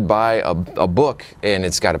triggered by a book, and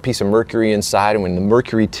it's got a piece of mercury inside, and when the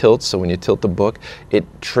mercury tilts, so when you tilt the book, it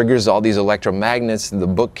triggers all these electromagnets, the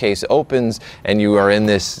bookcase opens, and you are in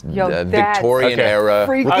this Victorian era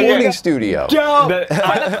recording studio. For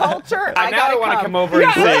the culture, I now want to come over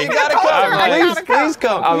and see. You gotta come. Please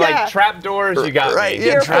come. I'm like, trap doors, you got me.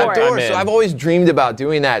 Yeah, trap doors. So I've always dreamed about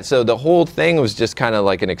doing that. So the whole thing was just kind of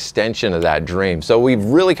like an extension of that dream. So we've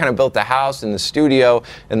really kind of built the house and the studio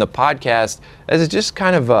and the podcast as it's just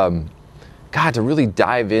kind of to really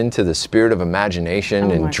dive into the spirit of imagination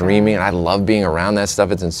and dreaming. And I love being around that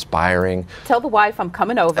stuff. It's inspiring. Tell the wife I'm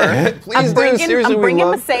coming over. Please do. Seriously, I'm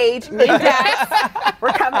bringing Sage. Me and Dax.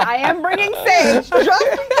 We're coming. I am bringing Sage, just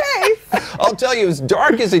in case. I'll tell you, as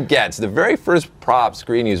dark as it gets, the very first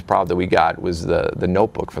screen use prop that we got was the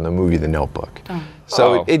Notebook from the movie The Notebook.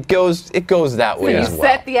 So it goes that way as well. You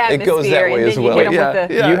set the atmosphere. It goes that way as well.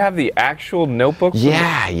 You have the actual Notebook?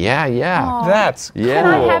 Yeah. Aww. That's cool. Can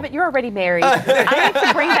I have it? You're already married.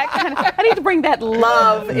 I need to bring that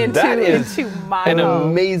love into my an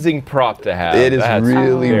home. Amazing prop to have. It is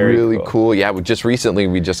really cool. Yeah, just recently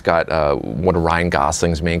we just got one of Ryan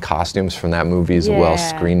Gosling's main costumes from that movie as well,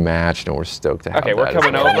 screen matched, and we're stoked to have that. Okay, we're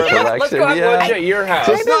coming over. Let's go at your house.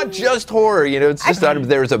 So it's not just horror, it's just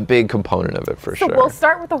there's a big component of it for sure. We'll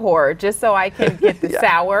start with the horror, just so I can get the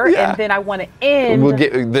sour, and then I want to end. We'll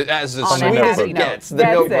get as the on sweet a as happy it note. gets. The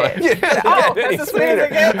That's Notebook. it. Oh, that's the sweet as it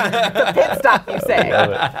gets. The pit stop, you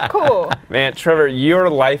say. Cool. Man, Trevor, your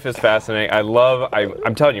life is fascinating.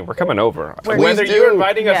 I'm telling you, we're coming over. Please Whether do. you're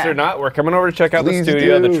inviting us Yeah. or not, we're coming over to check out Please the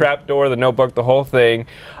studio, do. the trapdoor, the Notebook, the whole thing.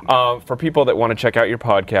 For people that want to check out your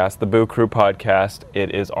podcast, the Boo Crew podcast,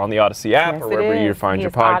 it is on the Odyssey app Yes, or it wherever is. you find He your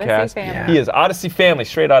is Odyssey podcast. family. He is Odyssey family,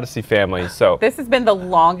 straight Odyssey family. So This has been the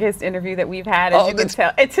longest interview that we've had, as you can that's-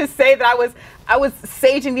 tell. And to say that I was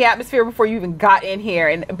saging the atmosphere before you even got in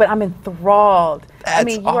here, but I'm enthralled. I That's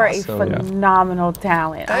mean, you are a awesome. phenomenal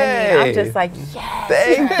talent. I mean, I'm just like, yes.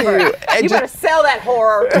 Thank Trevor. you. And You better sell that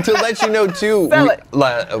horror. to let you know too, Sell it.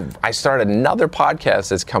 I started another podcast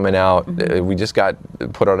that's coming out. We just got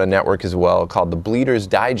put on a network as well called The Bleeders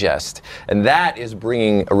Digest, and that is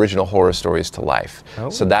bringing original horror stories to life.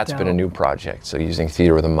 So that's been a new project. So using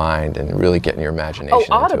theater of the mind and really getting your imagination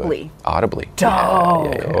into audibly. it. Audibly. Dope.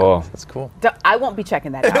 Yeah. Cool. That's cool. I won't be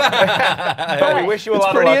checking that out. but we wish you a lot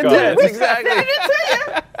of Pretty luck on it. intense. Exactly.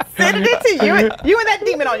 Sending it to you. You and that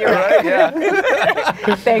demon on your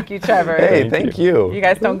right. Thank you, Trevor. Hey, thank you. You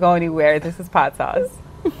guys don't go anywhere. This is Pot Sauce.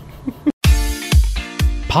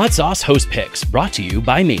 Pod Sauce Host Picks, brought to you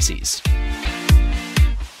by Macy's.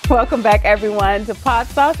 Welcome back, everyone, to Pot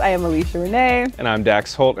Sauce. I am Alicia Renee. And I'm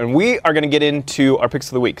Dax Holt, and we are going to get into our picks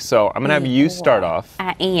of the week. So I'm going to have you start off.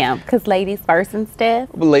 I am, because ladies first and stuff.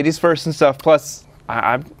 Ladies first and stuff. Plus,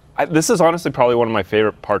 this is honestly probably one of my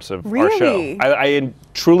favorite parts of our show. Really? I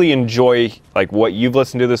truly enjoy like what you've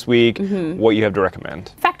listened to this week, what you have to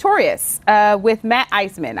recommend. Factorious with Matt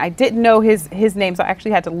Eisman. I didn't know his name, so I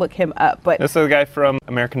actually had to look him up. But This is the guy from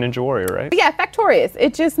American Ninja Warrior, right? yeah, Factorious.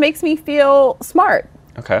 It just makes me feel smart.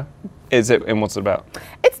 Okay. Is it, and what's it about?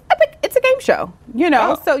 It's a game show, you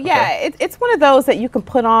know. Oh, so yeah, it's one of those that you can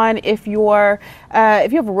put on if you're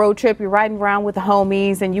if you have a road trip, you're riding around with the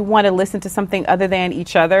homies, and you want to listen to something other than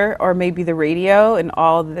each other or maybe the radio and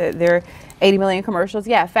all their 80 million commercials.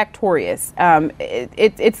 Yeah, Factorious.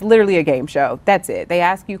 It's literally a game show. That's it. They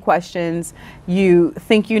ask you questions, you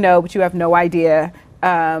think you know, but you have no idea,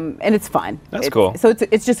 and it's fun. That's cool. So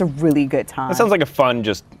it's just a really good time. That sounds like a fun,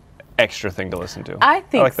 just extra thing to listen to. I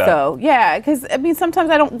think like that. so. Yeah, because I mean, sometimes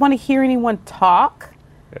I don't want to hear anyone talk.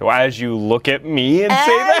 As you look at me and say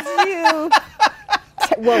that.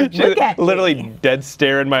 Well, look at me. Literally dead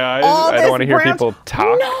stare in my eyes. All I this don't want to hear brown- people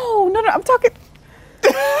talk. No, I'm talking.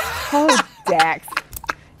 Oh, Dax,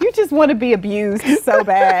 you just want to be abused so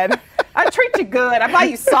bad. I treat you good. I buy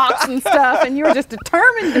you socks and stuff, and you're just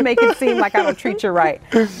determined to make it seem like I don't treat you right.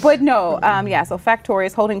 But no, so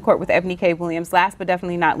Factorious, Holding Court with Ebony K. Williams. Last but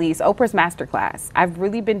definitely not least, Oprah's Masterclass. I've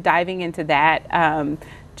really been diving into that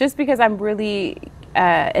just because I'm really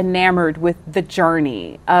enamored with the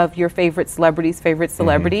journey of your favorite celebrity's favorite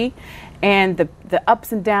celebrity. And the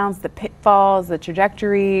ups and downs, the pitfalls, the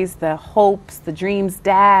trajectories, the hopes, the dreams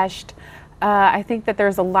dashed. I think that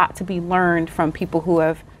there's a lot to be learned from people who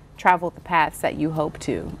have traveled the paths that you hope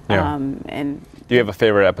to. Yeah. And Do you have a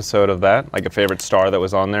favorite episode of that? Like a favorite star that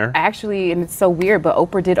was on there? actually, and it's so weird, but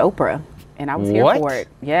Oprah did Oprah, and I was here What? for it.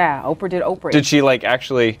 Yeah, Oprah did Oprah. Did she like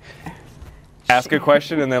actually ask a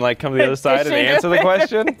question and then like come to the other side and she answer the do?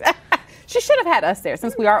 question? She should have had us there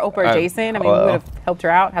since we are Oprah adjacent. I mean, we well. would have helped her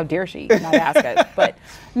out. How dare she not ask us? But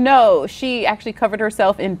no, she actually covered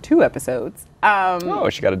herself in 2 episodes. Oh,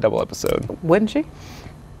 she got a double episode. Wouldn't she?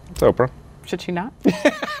 It's Oprah. Should she not?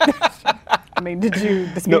 I mean, did you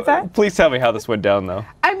dispute that? Please tell me how this went down though.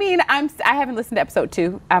 I mean, I haven't listened to episode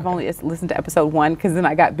 2. I've only listened to episode 1 because then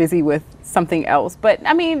I got busy with something else. But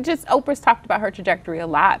I mean, just Oprah's talked about her trajectory a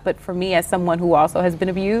lot. But for me, as someone who also has been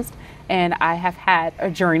abused and I have had a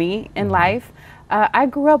journey in life, I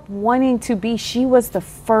grew up wanting to be. She was the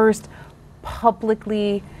first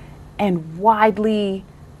publicly and widely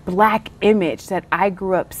Black image that I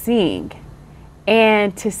grew up seeing.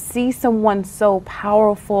 And to see someone so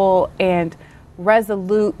powerful and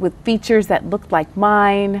resolute with features that looked like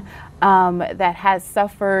mine, that has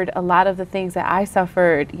suffered a lot of the things that I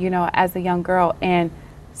suffered, you know, as a young girl, and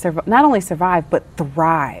not only survive, but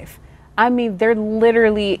thrive. I mean, there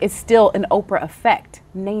literally is still an Oprah effect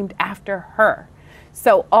named after her.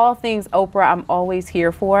 So all things Oprah, I'm always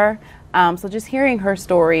here for. So just hearing her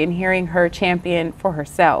story and hearing her champion for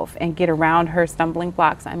herself and get around her stumbling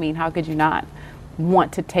blocks, I mean, how could you not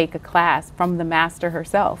want to take a class from the master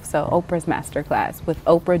herself? So Oprah's Masterclass with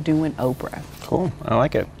Oprah doing Oprah. Cool. I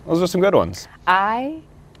like it. Those are some good ones. I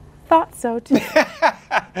thought so too.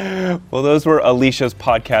 Well, those were Alicia's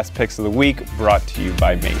podcast picks of the week brought to you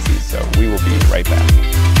by Macy's. So we will be right back.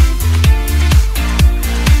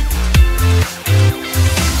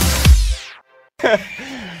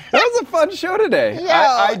 fun show today. Yo.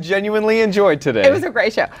 I genuinely enjoyed today. It was a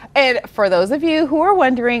great show. And for those of you who are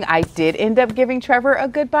wondering, I did end up giving Trevor a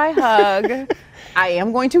goodbye hug. I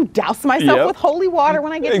am going to douse myself with holy water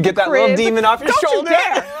when I get to the that crib. little demon off your shoulder.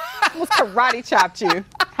 Don't you dare. Almost karate chopped you.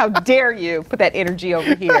 How dare you put that energy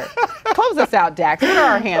over here. Close us out, Dax. What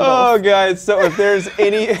are our handles? Oh, guys. So if there's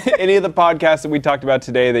any of the podcasts that we talked about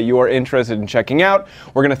today that you are interested in checking out,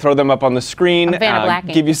 we're going to throw them up on the screen.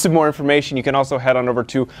 Give you some more information. You can also head on over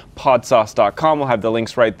to podsauce.com. We'll have the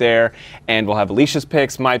links right there. And we'll have Alicia's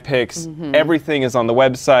picks, my picks. Everything is on the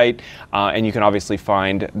website. And you can obviously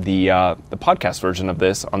find the podcast version of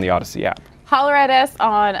this on the Odyssey app. Holler at us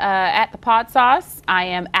on at the Pod Sauce. I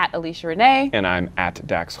am at Alicia Renee. And I'm at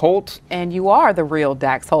Dax Holt. And you are the real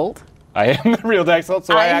Dax Holt. I am the real Dax Holt,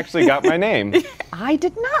 so I actually got my name. I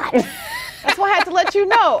did not. That's why I had to let you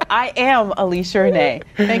know. I am Alicia Renee.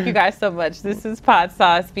 Thank you guys so much. This is Pod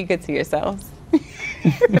Sauce. Be good to yourselves.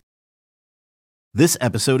 This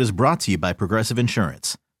episode is brought to you by Progressive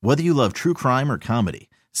Insurance. Whether you love true crime or comedy,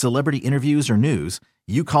 celebrity interviews or news,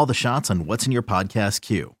 you call the shots on what's in your podcast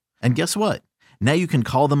queue. And guess what? Now you can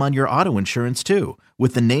call them on your auto insurance too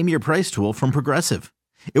with the Name Your Price tool from Progressive.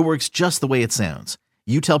 It works just the way it sounds.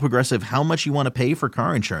 You tell Progressive how much you want to pay for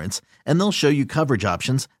car insurance, and they'll show you coverage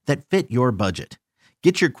options that fit your budget.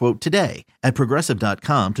 Get your quote today at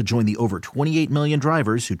Progressive.com to join the over 28 million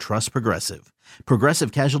drivers who trust Progressive.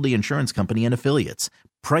 Progressive Casualty Insurance Company and Affiliates.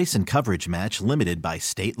 Price and coverage match limited by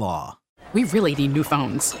state law. We really need new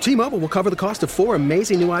phones. T-Mobile will cover the cost of 4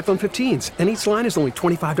 amazing new iPhone 15s, and each line is only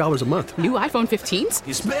 $25 a month. New iPhone 15s?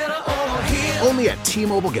 It's better over here. Only at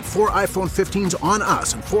T-Mobile, get 4 iPhone 15s on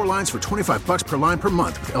us and 4 lines for $25 per line per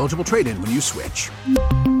month with eligible trade-in when you switch.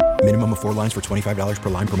 Minimum of 4 lines for $25 per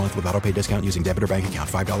line per month with autopay discount using debit or bank account.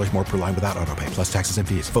 $5 more per line without autopay, plus taxes and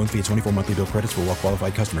fees. Phone fee at 24 monthly bill credits for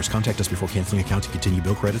well-qualified customers. Contact us before canceling account to continue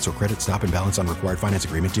bill credits or credit stop and balance on required finance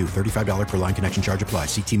agreement due. $35 per line connection charge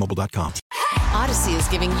applies. See T-Mobile.com. Odyssey is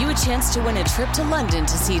giving you a chance to win a trip to London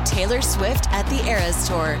to see Taylor Swift at the Eras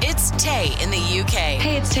Tour. It's Tay in the UK.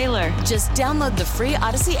 Hey, it's Taylor. Just download the free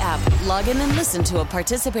Odyssey app, log in and listen to a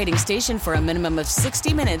participating station for a minimum of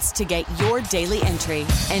 60 minutes to get your daily entry.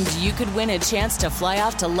 And you could win a chance to fly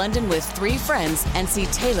off to London with 3 friends and see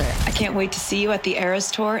Taylor. I can't wait to see you at the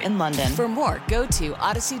Eras Tour in London. For more, go to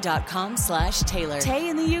odyssey.com/Taylor. Tay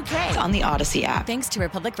in the UK. It's on the Odyssey app. Thanks to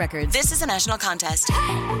Republic Records. This is a national contest.